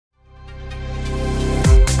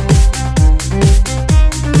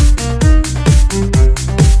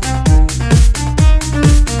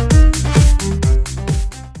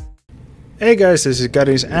Hey guys, this is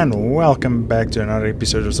Garies and welcome back to another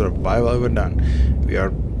episode of Survival Overdone. We are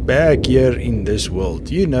back here in this world.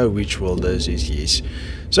 You know which world this is, yes.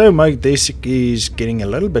 So my desk is getting a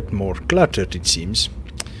little bit more cluttered, it seems.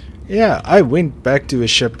 Yeah, I went back to a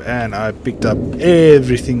ship and I picked up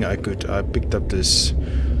everything I could. I picked up this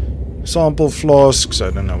sample flasks.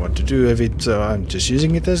 I don't know what to do with it, so I'm just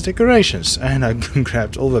using it as decorations. And I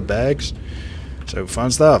grabbed all the bags. So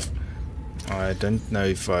fun stuff. I don't know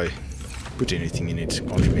if I put anything in it,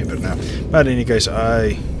 can't remember now. But in any case,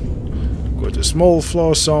 I got a small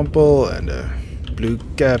flask sample and a blue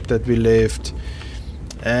cap that we left.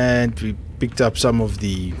 And we picked up some of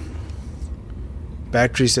the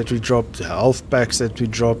batteries that we dropped, the health packs that we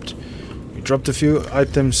dropped. We dropped a few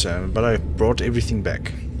items, but I brought everything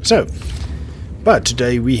back. So, but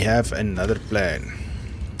today we have another plan.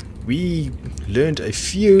 We learned a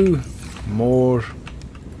few more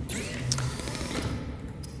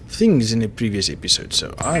things in the previous episode,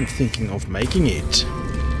 so I'm thinking of making it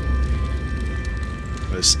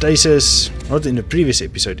a stasis, not in the previous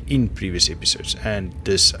episode, in previous episodes. And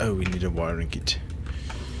this, oh, we need a wiring kit.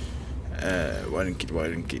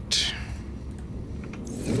 Wiring kit.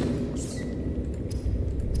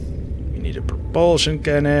 We need a propulsion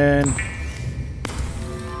cannon.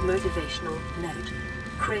 Motivational note.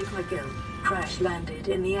 Craig McGill crash landed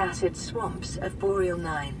in the acid swamps of Boreal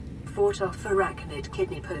 9, fought off arachnid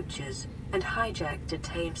kidney poachers, and hijacked a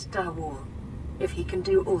tamed Star War. If he can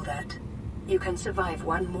do all that, you can survive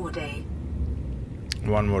one more day.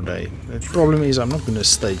 One more day. The problem is I'm not going to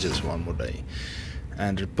stay just one more day.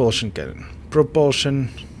 And repulsion cannon. Propulsion,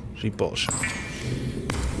 repulsion.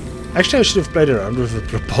 Actually, I should have played around with the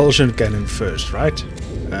propulsion cannon first, right?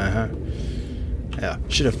 Yeah,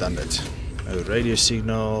 should have done that. Oh, radio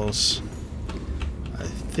signals. I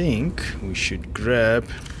think we should grab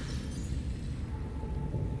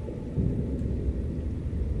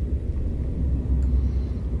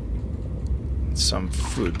some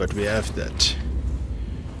food, but we have that.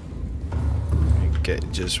 Okay,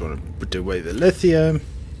 just want to put away the lithium.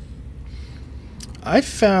 I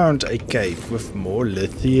found a cave with more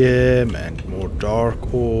lithium and more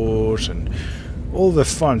dark ores and all the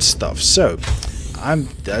fun stuff. So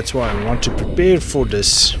that's why I want to prepare for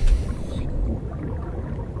this.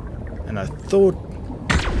 And I thought,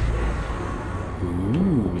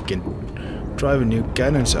 ooh, we can try the new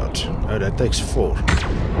cannons out. Oh, that takes 4.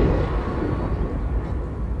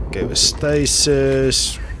 Okay, the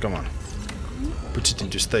stasis. Come on. Puts it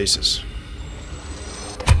into stasis.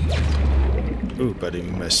 Ooh, but he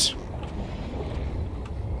missed.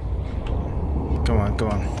 Come on, come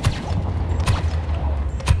on.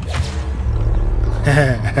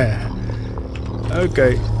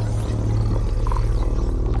 Okay.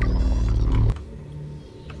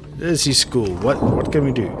 This is cool. What can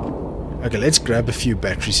we do? Okay, let's grab a few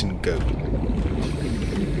batteries and go.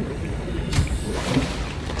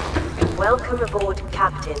 Welcome aboard,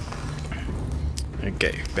 Captain.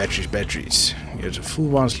 Okay, batteries. Here's the full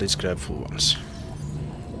ones. Let's grab full ones.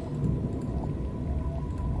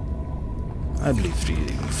 I believe 3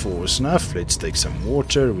 and 4 is enough. Let's take some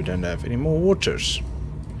water. We don't have any more waters.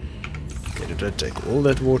 Okay, did I take all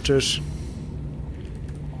that waters?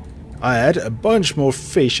 I had a bunch more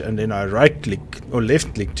fish and then I right click or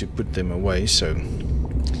left click to put them away. So,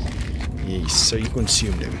 yes, so you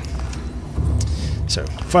consume them. So,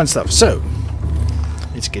 fun stuff. So,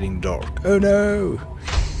 it's getting dark. Oh no!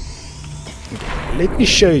 Okay, let me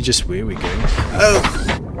show you just where we're going. Oh!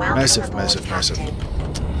 Massive.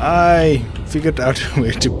 I figured out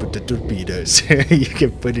where to put the torpedoes. You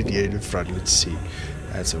can put it here in the front. Let's see.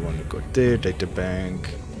 That's the one we got there. Data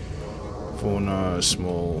bank. Fauna,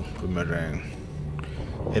 small, boomerang.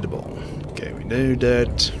 Edible. Okay, we know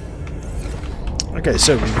that. Okay,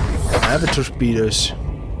 so we have the torpedoes.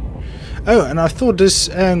 Oh, and I thought this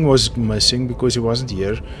Ang was missing because he wasn't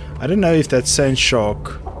here. I don't know if that sand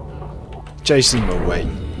shark chased him away.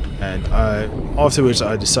 And afterwards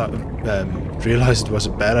I realized it was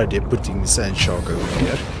a bad idea putting the sand shark over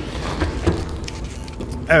here.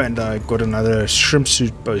 Oh, and I got another shrimp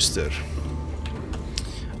suit poster.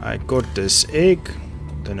 I got this egg.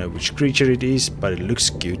 Don't know which creature it is, but it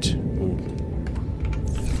looks cute. Ooh.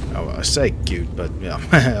 Oh, I say cute, but yeah,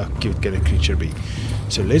 how cute can a creature be?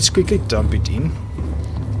 So let's quickly dump it in.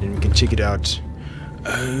 Then we can check it out.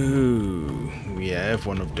 Oh, we have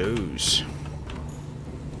one of those.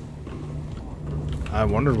 I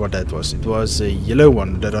wondered what that was. It was a yellow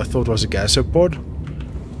one that I thought was a gasopod.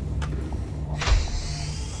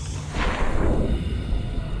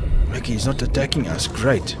 Okay, he's not attacking us.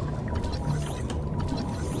 Great.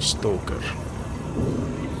 Stalker.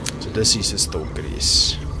 So this is a stalker,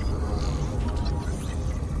 yes.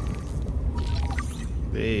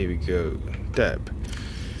 There we go. Tab.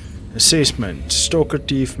 Assessment. Stalker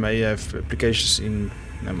thief may have applications in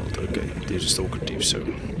Emerald. Okay, there's a stalker thief, so.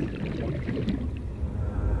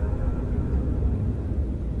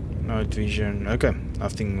 Night vision. Okay,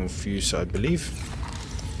 nothing of use, I believe.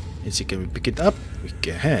 Let's see, can we pick it up? We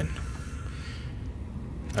can.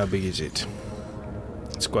 How big is it?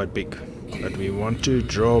 It's quite big. But we want to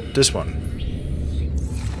drop this one.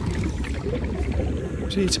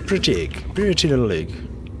 See, it's a pretty egg. Pretty little egg.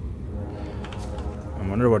 I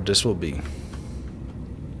wonder what this will be.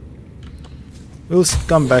 We'll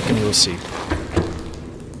come back and we'll see.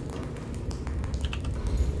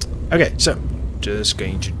 Okay, so just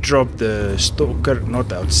going to drop the stalker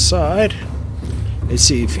not outside. Let's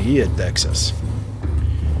see if he attacks us.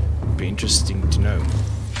 Be interesting to know.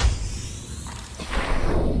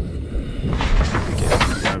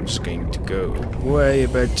 Okay, I'm just going to go away a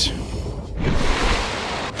bit.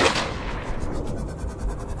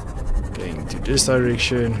 Going to this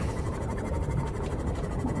direction.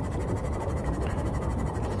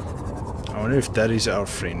 I wonder if that is our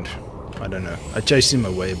friend. I don't know. I chased him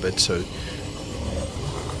away a bit, so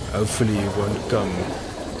hopefully he won't come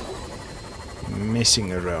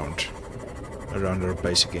messing around our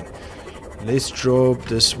base again. Let's drop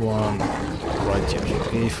this one right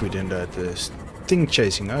here. If we don't have this thing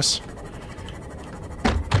chasing us.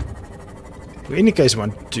 In any case, I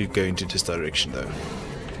want to go into this direction though.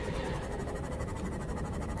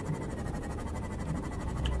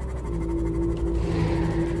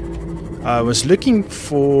 I was looking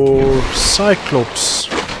for Cyclops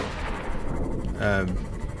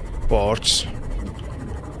parts,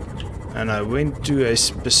 and I went to a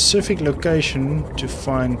specific location to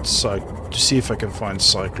find to see if I can find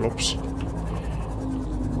Cyclops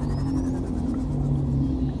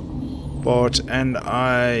parts, and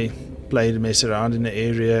I played a mess around in the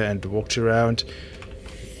area and walked around.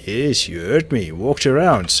 Yes, you heard me. Walked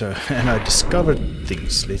around, so and I discovered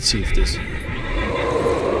things. Let's see if this.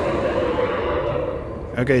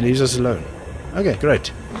 Okay, leaves us alone. Okay,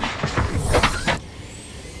 great.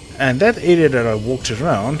 And that area that I walked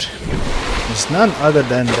around is none other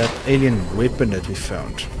than that alien weapon that we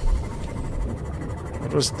found.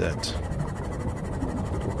 What was that?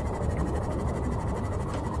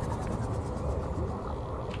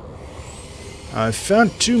 I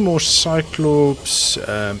found 2 more Cyclops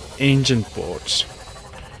engine parts.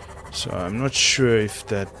 So I'm not sure if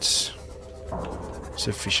that's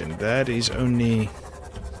sufficient. That is only...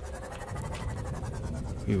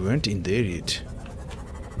 We weren't in there yet.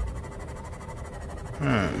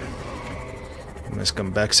 We must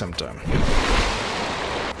come back sometime.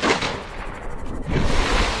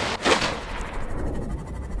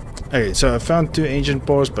 Okay, so I found 2 engine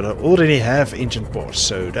parts, but I already have engine parts,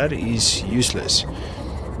 so that is useless.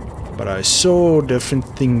 But I saw different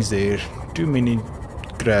things there. Too many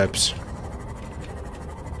grabs.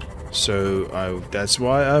 So that's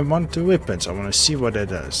why I want the weapons. I want to see what that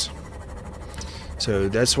does. So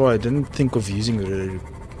that's why I didn't think of using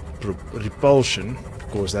repulsion,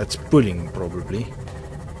 because that's pulling probably.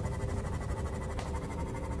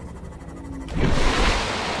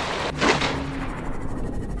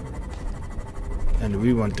 And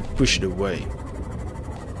we want to push it away.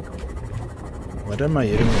 What am I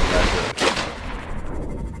hearing in the background?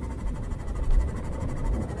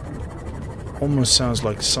 Almost sounds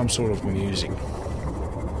like some sort of music.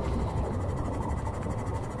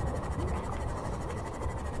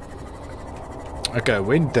 Okay, I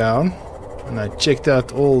went down and I checked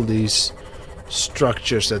out all these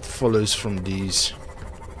structures that follows from these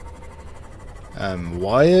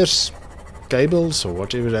wires, cables, or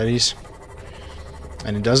whatever that is.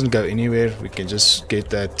 And it doesn't go anywhere. We can just get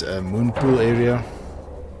that moon pool area.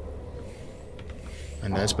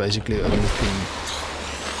 And that's basically the only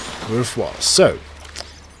thing worthwhile. So,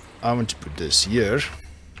 I want to put this here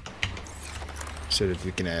so that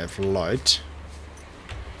we can have light.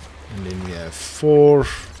 And then we have 4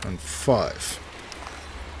 and 5.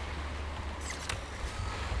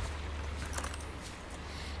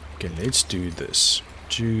 Okay, let's do this.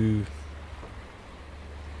 2,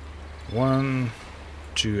 1,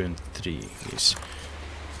 2 and 3. Yes.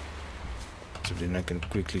 So then I can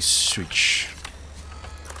quickly switch.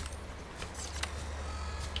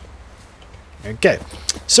 Okay,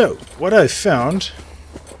 so what I found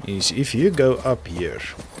is if you go up here,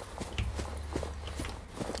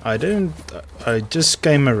 I just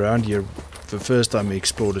came around here the first time I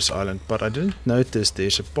explored this island, but I didn't notice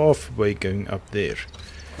there's a pathway going up there.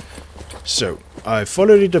 So I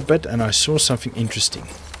followed it a bit and I saw something interesting.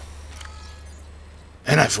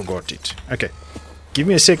 And I forgot it. Okay, give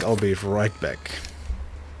me a sec, I'll be right back.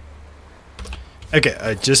 Okay,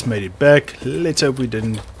 I just made it back. Let's hope we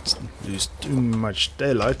didn't lose too much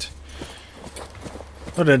daylight.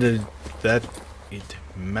 Not that it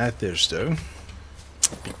matters though,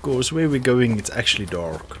 because where we're going it's actually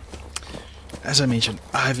dark. As I mentioned,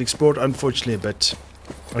 I've explored unfortunately a bit.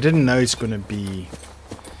 I didn't know it's gonna be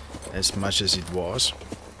as much as it was.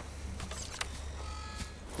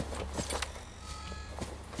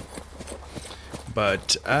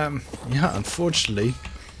 But yeah, unfortunately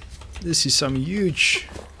this is some huge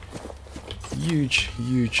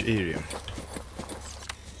area.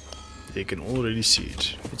 You can already see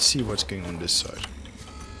it. Let's see what's going on this side.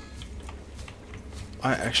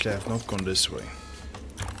 I actually have not gone this way.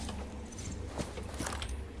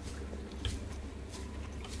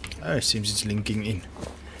 Oh, it seems it's linking in.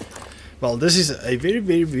 Well, this is a very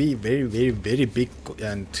big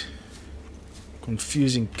and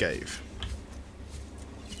confusing cave.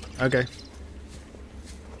 Okay.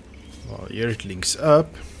 Well, here it links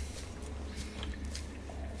up.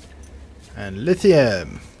 And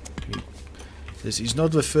lithium. This is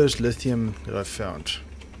not the first lithium that I found.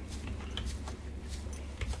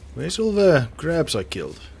 Where's all the crabs I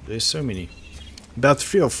killed? There's so many. About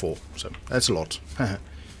 3 or 4. So that's a lot.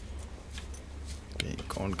 Okay,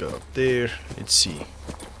 can't go up there. Let's see.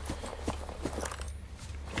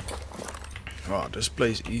 Wow, this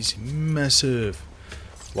place is massive.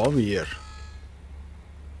 While we're here.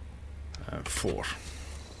 4.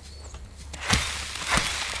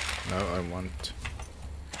 No, I want...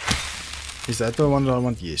 Is that the one that I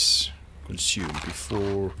want? Yes. Consume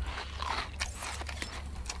before...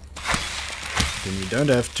 Then we don't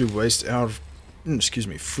have to waste our... excuse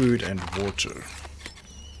me, food and water.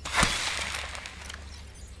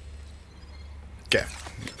 Okay,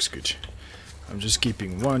 looks good. I'm just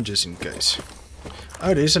keeping one just in case.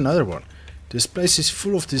 Oh, there's another one. This place is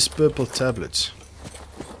full of these purple tablets.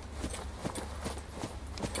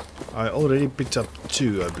 I already picked up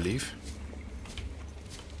 2, I believe.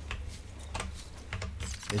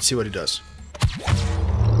 Let's see what it does.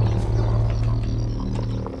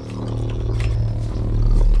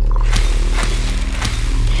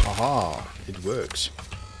 Haha, it works.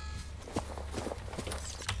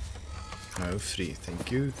 No, 3, thank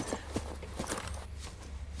you.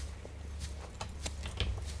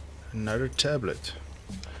 Another tablet.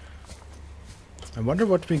 I wonder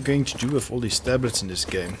what we're going to do with all these tablets in this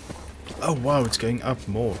game. Oh wow, it's going up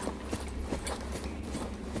more.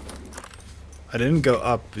 I didn't go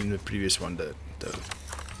up in the previous one though.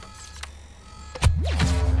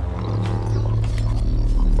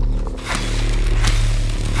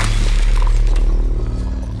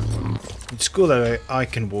 It's cool that I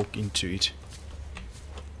can walk into it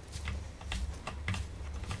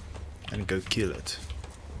and go kill it.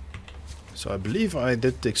 So I believe I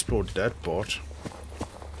did explore that part.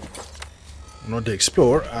 Not to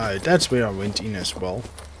explore, that's where I went in as well.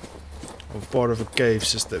 Or part of a cave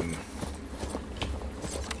system.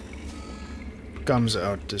 Comes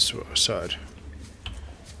out this side.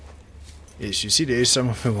 Yes, you see there's some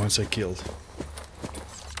of the ones I killed.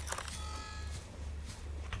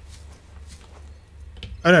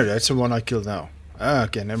 Oh no, that's the one I killed now. Ah,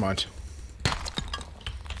 okay, never mind.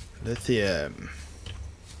 Lithium.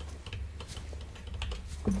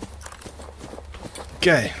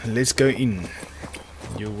 Okay, let's go in.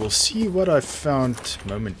 You will see what I found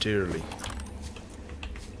momentarily.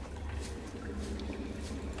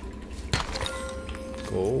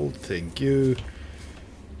 Gold, thank you.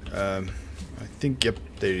 I think, yep,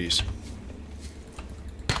 there it is.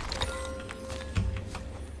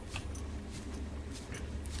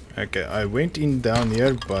 Okay, I went in down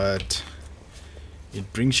here, but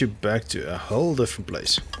it brings you back to a whole different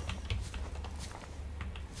place.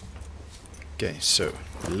 Okay, so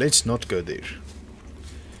let's not go there.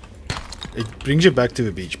 It brings you back to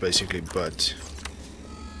the beach basically, but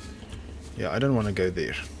yeah, I don't want to go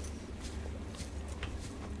there.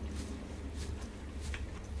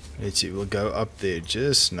 Let's see, we'll go up there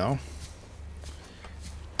just now.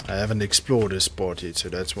 I haven't explored this part yet, so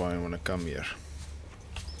that's why I want to come here.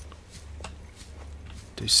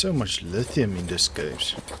 There's so much lithium in these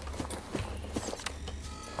caves.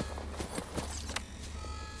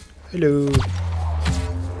 Hello.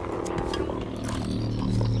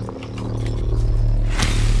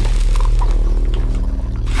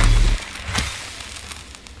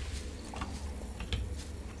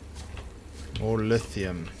 More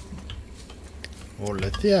lithium. More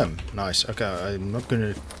lithium. Nice. Okay, I'm not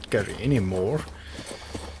going to carry any more,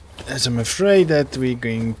 as I'm afraid that we're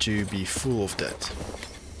going to be full of that.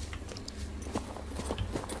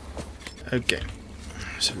 Okay.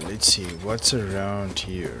 So let's see what's around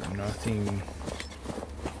here. Nothing.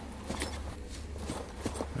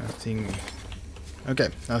 Nothing. Okay,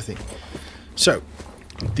 nothing. So,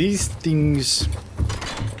 these things...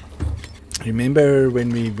 Remember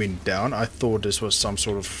when we went down, I thought this was some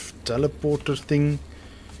sort of teleporter thing.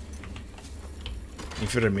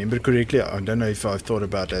 If I remember correctly, I don't know if I thought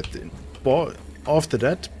about that after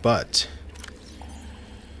that, but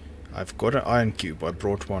I've got an iron cube. I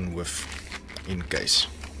brought one with in case.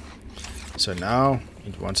 So now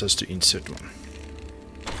it wants us to insert one.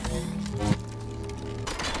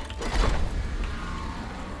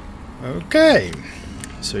 Okay,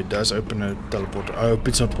 so it does open a teleporter. I hope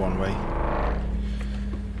it's not one way.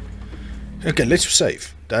 Okay, let's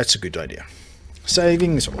save. That's a good idea.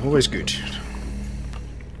 Saving is always good.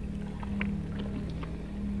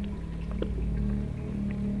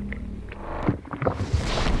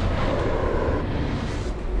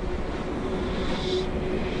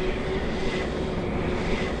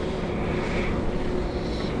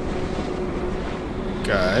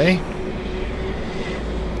 Okay.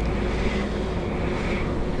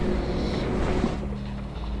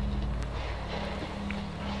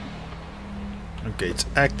 Okay, it's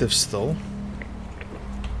active still,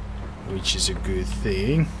 which is a good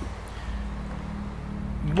thing.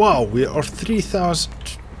 Wow, we are 3,000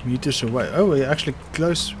 meters away. Oh, we're actually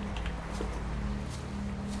close.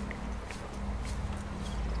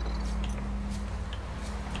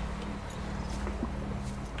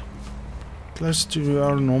 Close to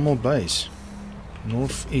our normal base.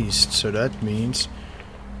 Northeast, so that means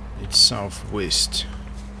it's southwest.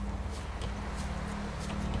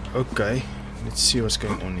 Okay. Let's see what's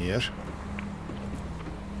going on here.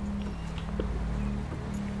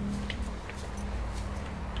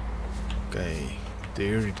 Okay,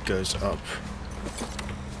 there it goes up.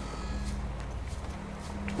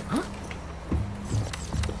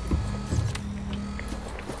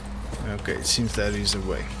 Okay, it seems that is the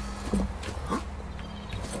way.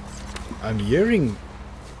 I'm hearing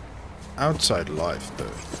outside life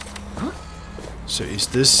though. So is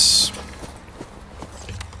this...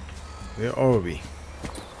 Where are we?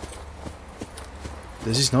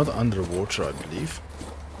 This is not underwater, I believe.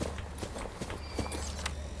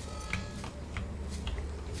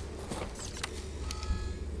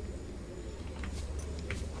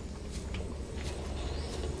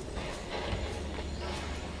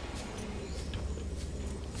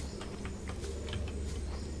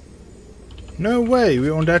 No way,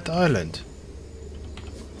 we're on that island.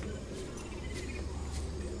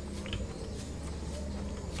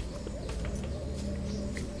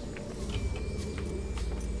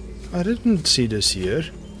 I didn't see this here.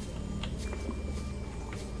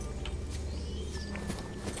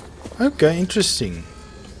 Okay, interesting.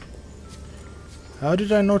 How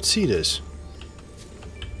did I not see this?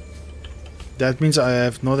 That means I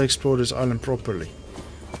have not explored this island properly.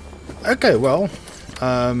 Okay, well,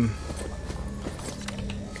 I'm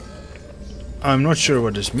not sure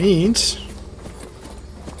what this means.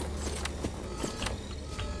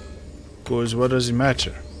 Because what does it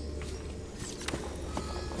matter?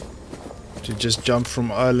 To just jump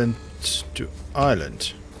from island to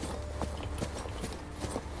island.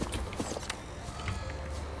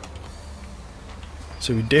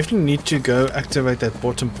 So we definitely need to go activate that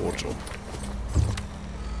bottom portal.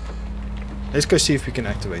 Let's go see if we can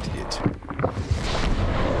activate it yet.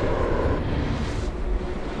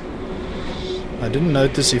 I didn't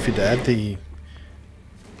notice if it had the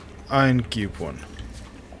iron cube one.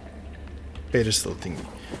 Pedestal thingy.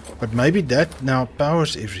 But maybe that now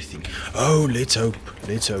powers everything. Oh, let's hope.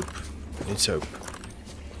 Let's hope. Let's hope.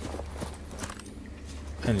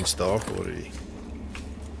 And it's dark already.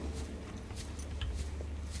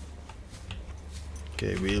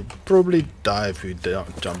 Okay, we'll probably die if we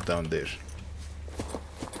jump down there.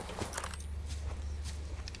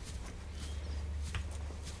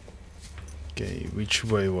 Okay, which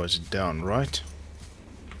way was it? Down, right?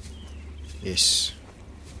 Yes.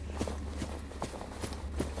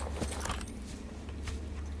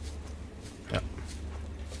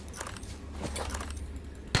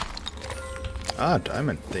 Ah,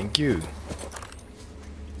 diamond, thank you.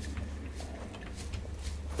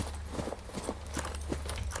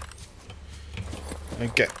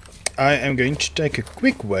 Okay, I am going to take a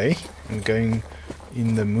quick way and going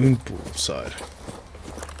in the moon pool side.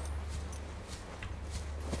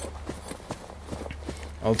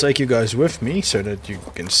 I'll take you guys with me so that you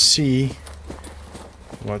can see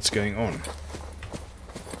what's going on.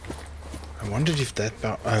 I wondered if that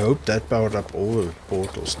I hope that powered up all the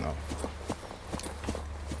portals now.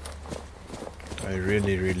 I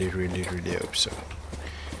really hope so.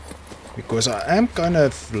 Because I am kind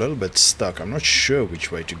of a little bit stuck. I'm not sure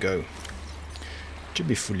which way to go. To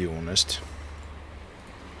be fully honest.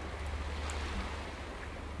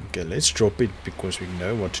 Okay, let's drop it because we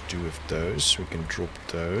know what to do with those. We can drop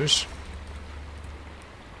those.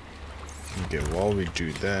 Okay, while we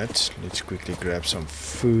do that, let's quickly grab some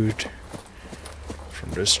food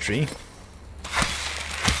from this tree.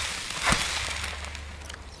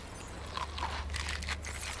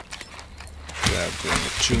 Grab 1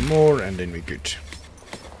 or 2 more and then we're good.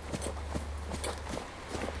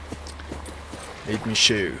 Let me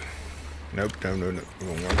show you. Nope, no, wrong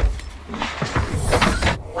one.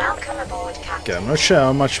 Welcome aboard, Captain. Okay, I'm not sure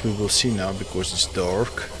how much we will see now because it's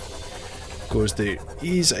dark. Because there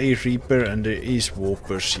is a Reaper and there is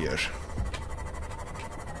Warpers here.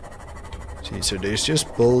 See, so there's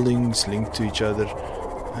just buildings linked to each other.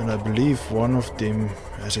 And I believe one of them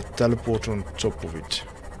has a teleporter on top of it.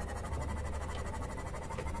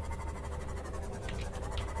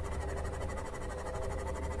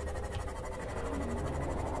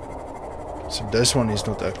 So this one is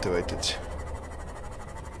not activated.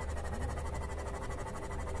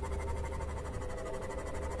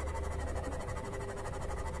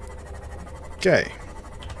 Okay.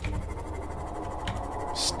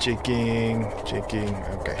 Just checking.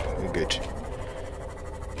 Okay, we're good.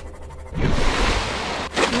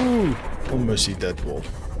 Ooh, almost hit that wall.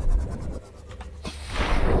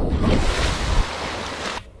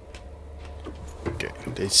 Okay,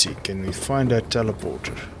 let's see. Can we find that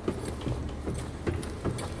teleporter?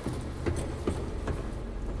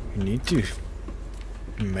 We need to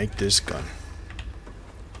make this gun.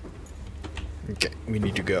 Okay, we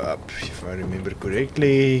need to go up, if I remember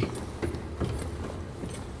correctly.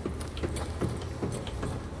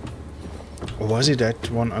 Or was it that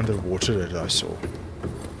one underwater that I saw?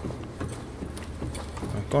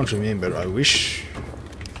 I can't remember. I wish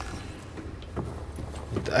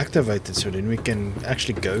it activated so then we can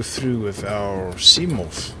actually go through with our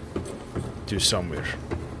Seamoth to somewhere.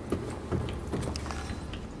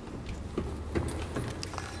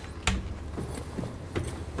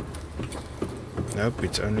 Nope,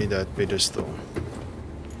 it's only that pedestal.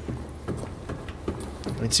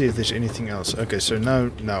 Let's see if there's anything else. Okay, so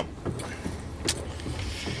now.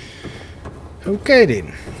 Okay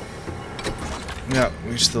then. No,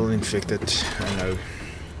 we're still infected, I know.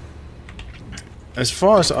 As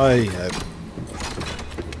far as I have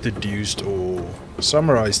deduced or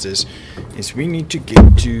summarized this, is we need to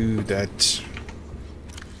get to that...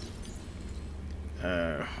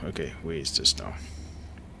 okay, where is this now?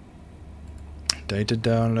 Data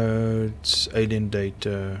downloads, alien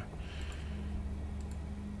data.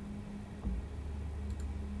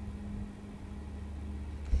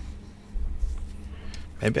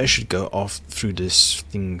 Maybe I should go off through these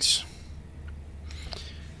things.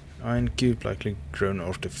 Iron cube likely grown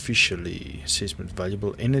artificially. Assessment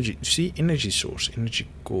valuable energy. See, energy source, energy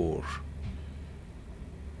core.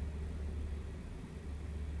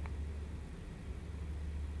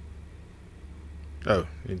 Oh,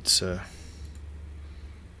 it's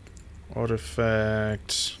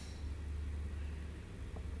artifacts,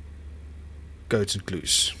 codes and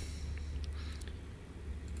clues.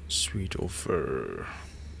 Sweet offer.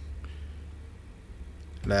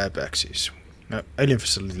 Lab access. No, alien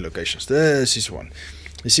facility locations. This is one.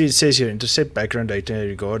 You see, it says here intercept background data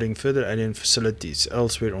regarding further alien facilities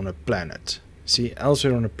elsewhere on a planet. See,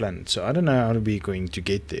 elsewhere on a planet. So I don't know how we're going to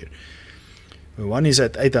get there. One is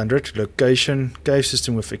at 800 location, cave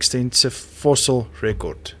system with extensive fossil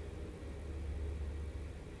record.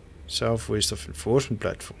 Southwest of enforcement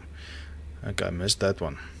platform. Okay, I missed that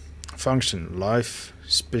one. Function, life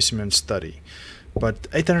specimen study. But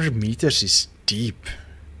 800 meters is deep.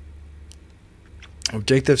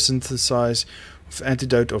 Objective synthesis of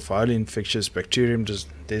antidote of highly infectious bacterium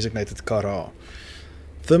designated Cara.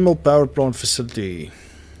 Thermal power plant facility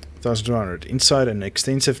 1200. Inside an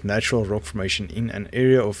extensive natural rock formation in an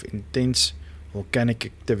area of intense volcanic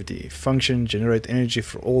activity. Function, generate energy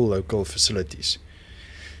for all local facilities.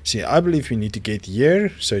 See, I believe we need to get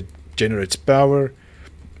here so it generates power.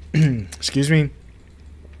 Excuse me.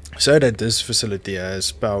 So that this facility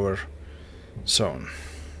has power. So on.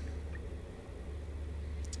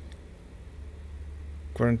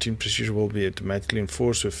 Quarantine procedure will be automatically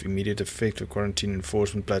enforced with immediate effect. The quarantine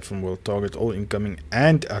enforcement platform will target all incoming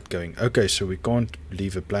and outgoing. Okay, so we can't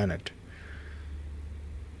leave a planet.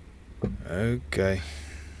 Okay.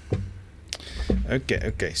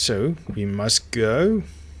 Okay, so we must go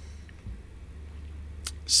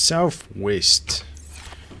southwest.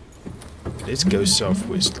 Let's go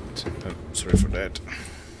southwest. Oh, sorry for that.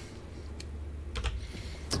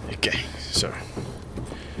 Okay, so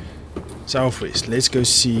southwest. Let's go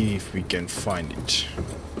see if we can find it.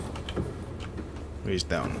 Where's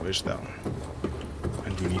down?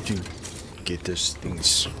 And we need to get those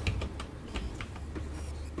things.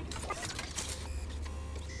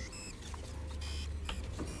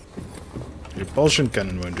 Repulsion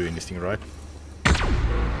cannon won't do anything, right?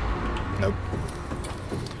 Nope.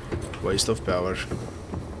 Waste of power.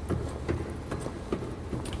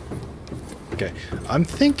 Okay, I'm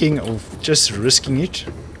thinking of just risking it.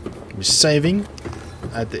 We're saving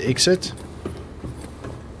at the exit.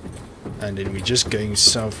 And then we're just going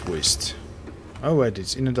southwest. Oh wait,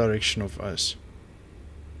 it's in the direction of us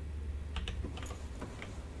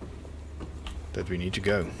that we need to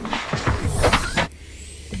go.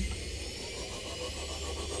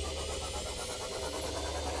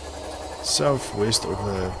 Southwest of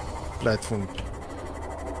the platform,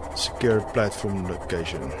 secure platform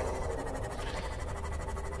location.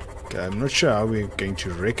 Okay, I'm not sure how we're going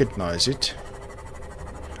to recognize it.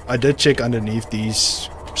 I did check underneath these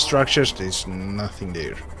structures, there's nothing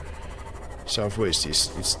there. Southwest is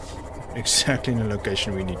it's exactly in the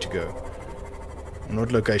location we need to go.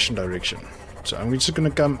 Not location, direction. So I'm just gonna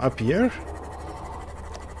come up here,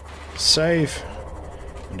 save,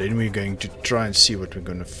 and then we're going to try and see what we're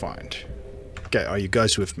gonna find. Okay, are you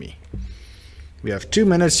guys with me? We have 2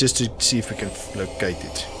 minutes just to see if we can locate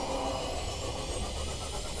it.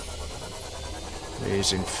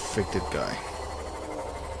 There's infected guy.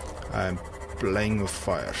 I'm playing with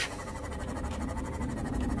fire.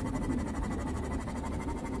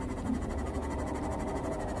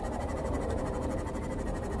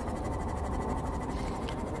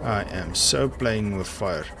 I am so playing with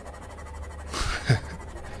fire.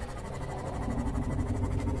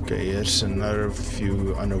 Okay, here's another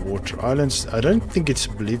few underwater islands. I don't think I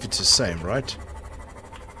believe it's the same, right?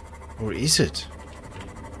 Or is it?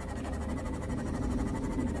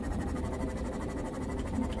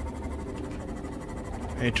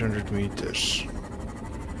 $800 meters.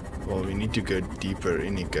 Well, we need to go deeper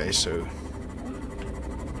in any case, so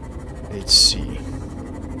let's see.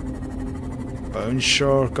 Bone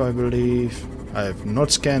shark, I believe. I have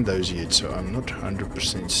not scanned those yet, so I'm not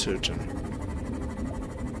 100% certain.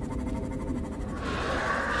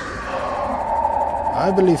 I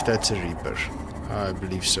believe that's a reaper. I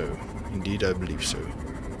believe so. Indeed, I believe so.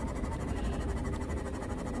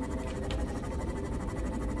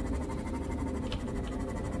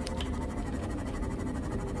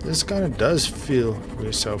 This kind of does feel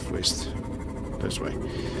we're southwest. This way.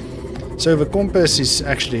 So the compass is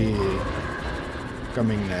actually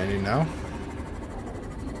coming handy now.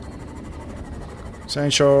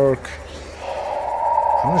 Sand shark.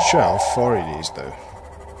 I'm not sure how far it is though.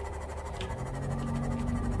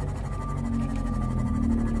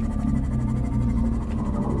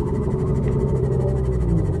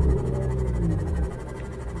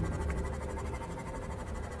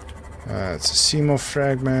 It's a Seymour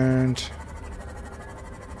fragment.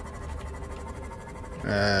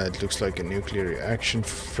 It looks like a nuclear reaction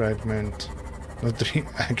fragment. Not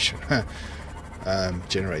reaction.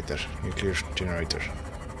 Generator. Nuclear generator.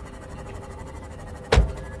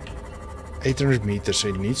 800 meters. So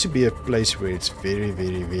it needs to be a place where it's very,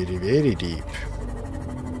 very, very, very deep.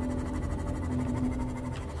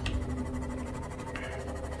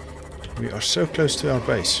 We are so close to our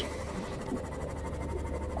base.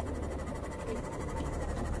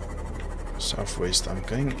 Southwest, I'm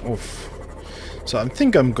going off. So I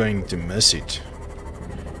think I'm going to miss it.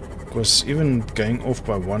 Because even going off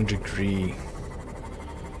by 1 degree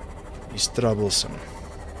is troublesome.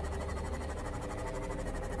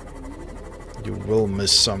 You will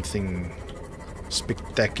miss something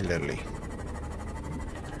spectacularly.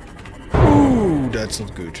 Ooh, that's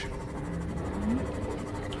not good.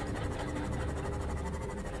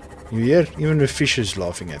 You hear? Even the fish is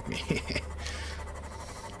laughing at me.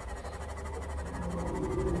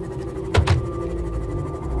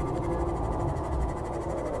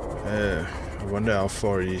 I wonder how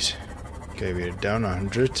far it is. Okay, we're down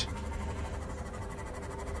 100.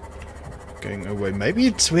 Going away. Maybe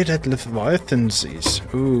it's where that Leviathans is.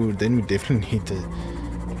 Ooh, then we definitely need to...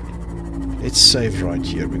 Let's save right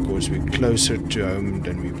here because we're closer to home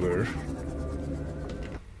than we were.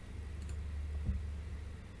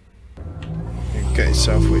 Okay,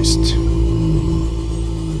 southwest.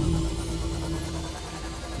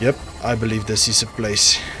 Yep, I believe this is a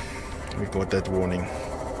place. We got that warning.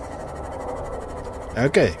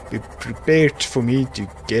 Okay, be prepared for me to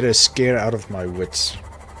get a scare out of my wits.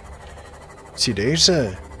 See, there's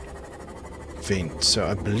a vent, so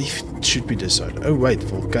I believe it should be this side. Oh wait,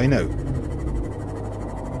 volcano.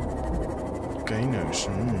 Volcanoes,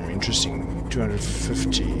 interesting.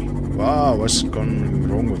 250. Wow, what's gone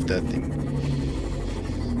wrong with that thing?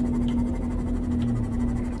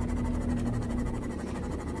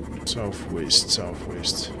 Southwest,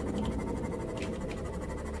 southwest.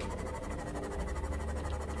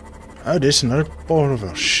 Oh, there's another part of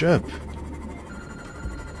our ship.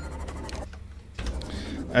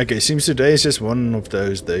 Okay, seems today is just one of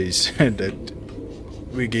those days that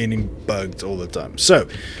we're getting bugged all the time. So,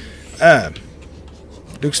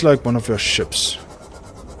 looks like one of your ships.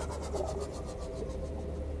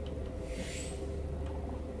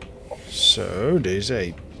 So, there's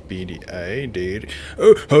a PDA there.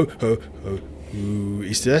 Oh. Ooh,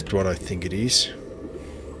 is that what I think it is?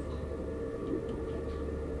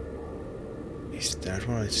 Is that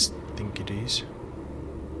what I think it is?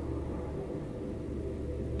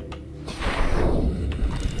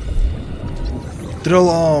 Drill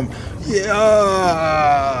arm!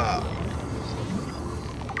 Yeah!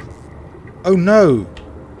 Oh no!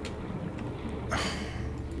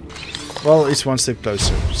 Well, it's one step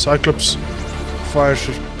closer. Cyclops fire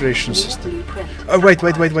suppression system. Oh wait,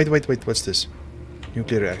 what's this?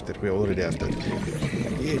 Nuclear reactor, we already have that.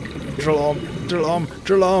 Yeah. Drill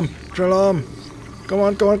arm! Come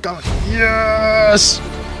on! Yes!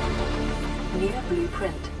 New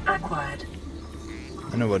blueprint acquired.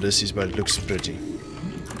 I know what this is, but it looks pretty.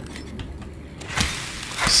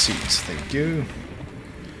 Seeds, thank you.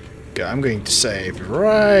 Okay, I'm going to save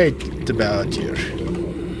right about here.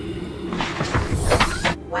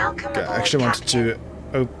 Welcome Okay, I aboard, actually wanted Captain. to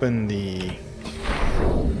open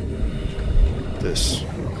this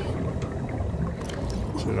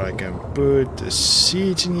so that I can put the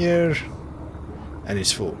seeds in here, and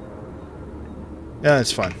it's full. Yeah,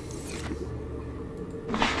 it's fine.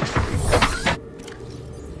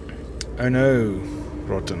 Oh no,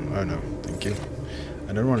 rotten. Oh no, thank you.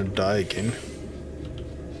 I don't want to die again.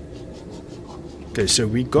 Okay, so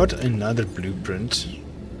we got another blueprint.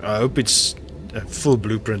 I hope it's a full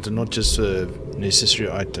blueprint and not just necessary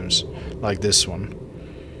items like this one.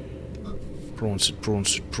 Prawn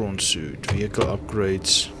suit, vehicle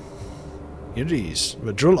upgrades. Here it is.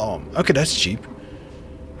 The drill arm. Okay, that's cheap.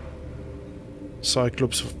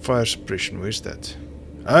 Cyclops fire suppression. Where's that?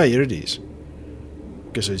 Ah, here it is.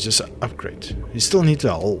 Okay, so it's just an upgrade. You still need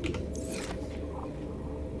the hull.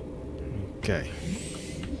 Okay.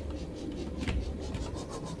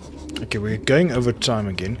 Okay, we're going over time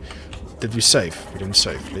again. Did we save? We didn't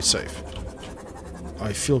save. Let's save.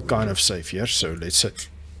 I feel kind of safe here, so let's save.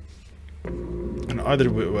 And either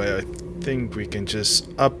way, I think we can just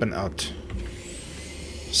up and out.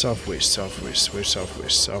 Southwest. Where's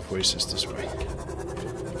southwest? Southwest is this way.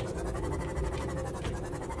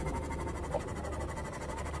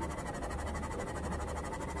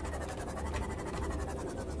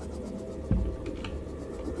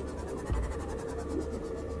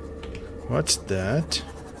 What's that?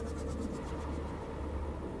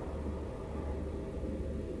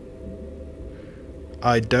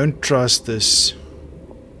 I don't trust this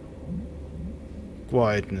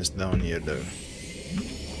quietness down here though.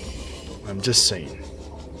 I'm just saying.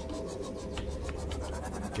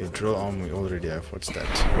 Okay, drill arm we already have. What's that?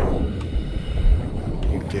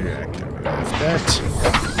 Nuclear reactor. We have that.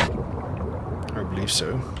 I believe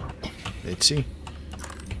so. Let's see.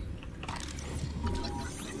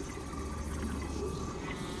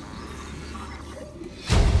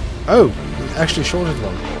 Oh, we actually shorted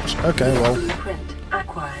one course. Okay, well. Blueprint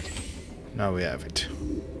acquired. Now we have it.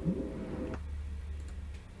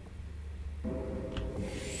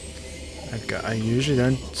 Okay, I usually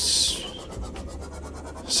don't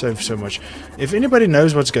save so much. If anybody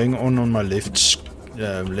knows what's going on my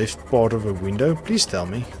left part of a window, please tell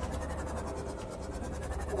me.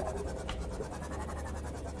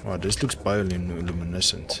 Wow, this looks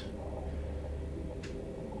bioluminescent.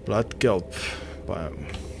 Blood kelp biome.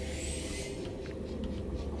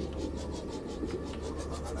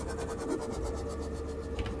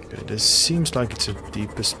 Okay, this seems like it's the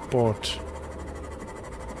deepest part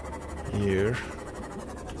here.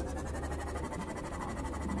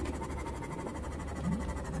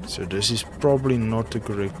 So this is probably not the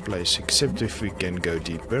correct place, except if we can go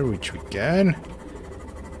deeper, which we can.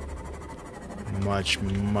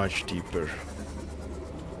 Much deeper.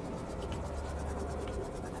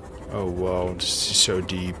 Oh wow, this is so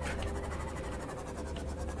deep.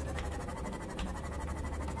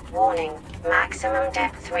 Warning, maximum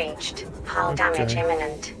depth reached. Hull damage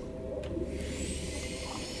imminent.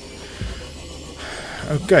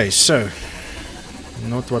 Okay, so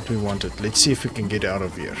not what we wanted. Let's see if we can get out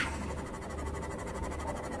of here.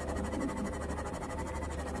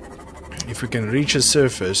 If we can reach the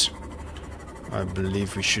surface, I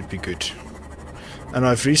believe we should be good. And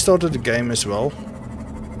I've restarted the game as well,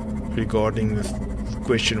 regarding the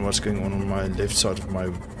question what's going on my left side of my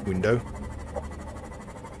window.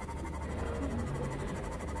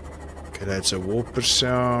 Okay, that's a warper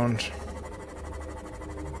sound.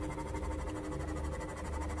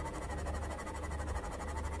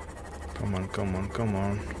 Come on, come on, come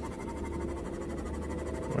on.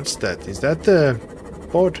 What's that? Is that the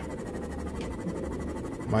pod?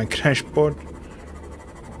 My crash pod?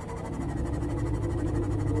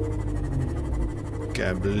 Okay,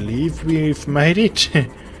 I believe we've made it.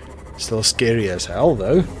 Still scary as hell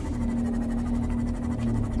though.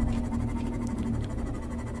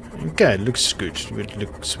 Okay, it looks good. It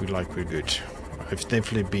looks like we're good. I've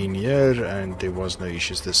definitely been here and there was no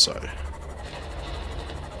issues this side.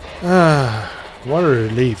 Ah, what a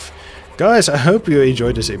relief. Guys, I hope you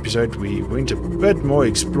enjoyed this episode. We went a bit more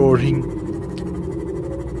exploring.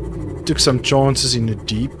 Took some chances in the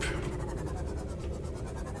deep.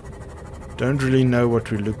 Don't really know what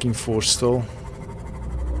we're looking for still.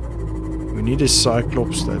 We need a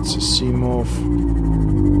Cyclops, that's a Seamorph.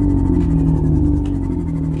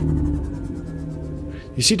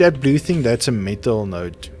 You see that blue thing? That's a metal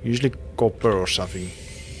node. Usually copper or something.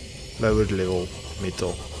 Lower level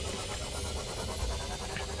metal.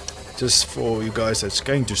 Just for you guys that's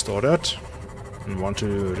going to start out and want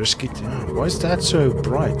to risk it. Why is that so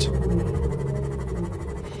bright?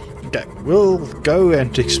 Okay, we'll go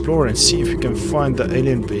and explore and see if we can find the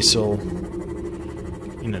alien vessel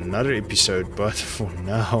in another episode, but for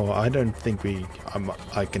now I don't think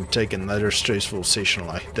I can take another stressful session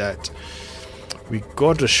like that. We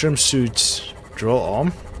got a shrimp suit's drill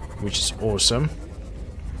arm, which is awesome,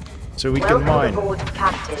 so we can mine.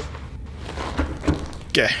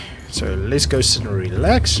 Okay, so let's go sit and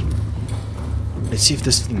relax. Let's see if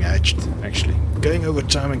this thing hatched, actually. Going over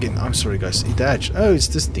time again. I'm sorry guys, it hatched. Oh, it's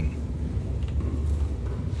this thing.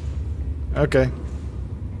 Okay.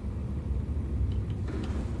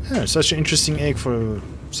 Oh, such an interesting egg for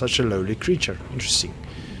such a lowly creature. Interesting.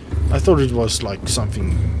 I thought it was like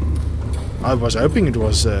something... I was hoping it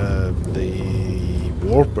was the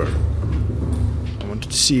warper. I wanted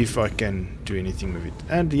to see if I can do anything with it.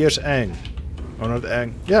 And here's Ang. Or not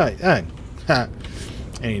Ang. Yeah, Ang. Ha.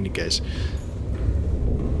 In any case.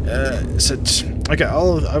 Okay,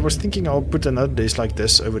 I was thinking I'll put another desk like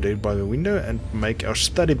this over there by the window and make our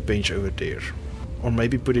study bench over there. Or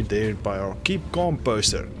maybe put it there by our Keep Calm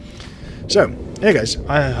poster. So, yeah guys,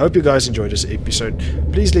 I hope you guys enjoyed this episode.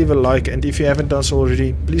 Please leave a like, and if you haven't done so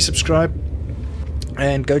already, please subscribe.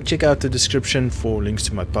 And go check out the description for links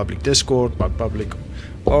to my public Discord, my public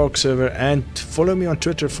ARC server, and follow me on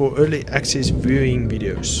Twitter for early access viewing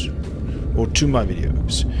videos. Or to my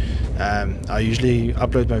videos. I usually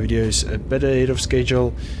upload my videos a bit ahead of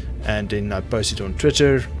schedule, and then I post it on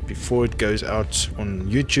Twitter before it goes out on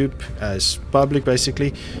YouTube as public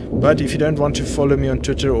basically. But if you don't want to follow me on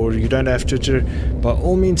Twitter, or you don't have Twitter, by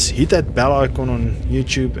all means hit that bell icon on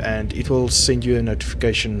YouTube and it will send you a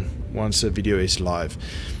notification once a video is live.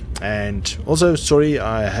 And also, sorry,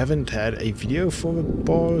 I haven't had a video for the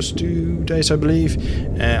past 2 days, I believe.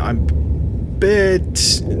 I'm a bit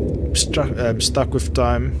stuck with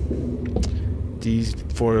time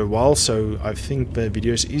for a while, so I think the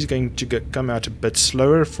videos is going to come out a bit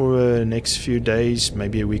slower for the next few days,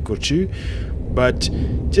 maybe a week or two. But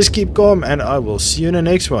just keep calm, and I will see you in the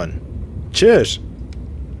next one. Cheers!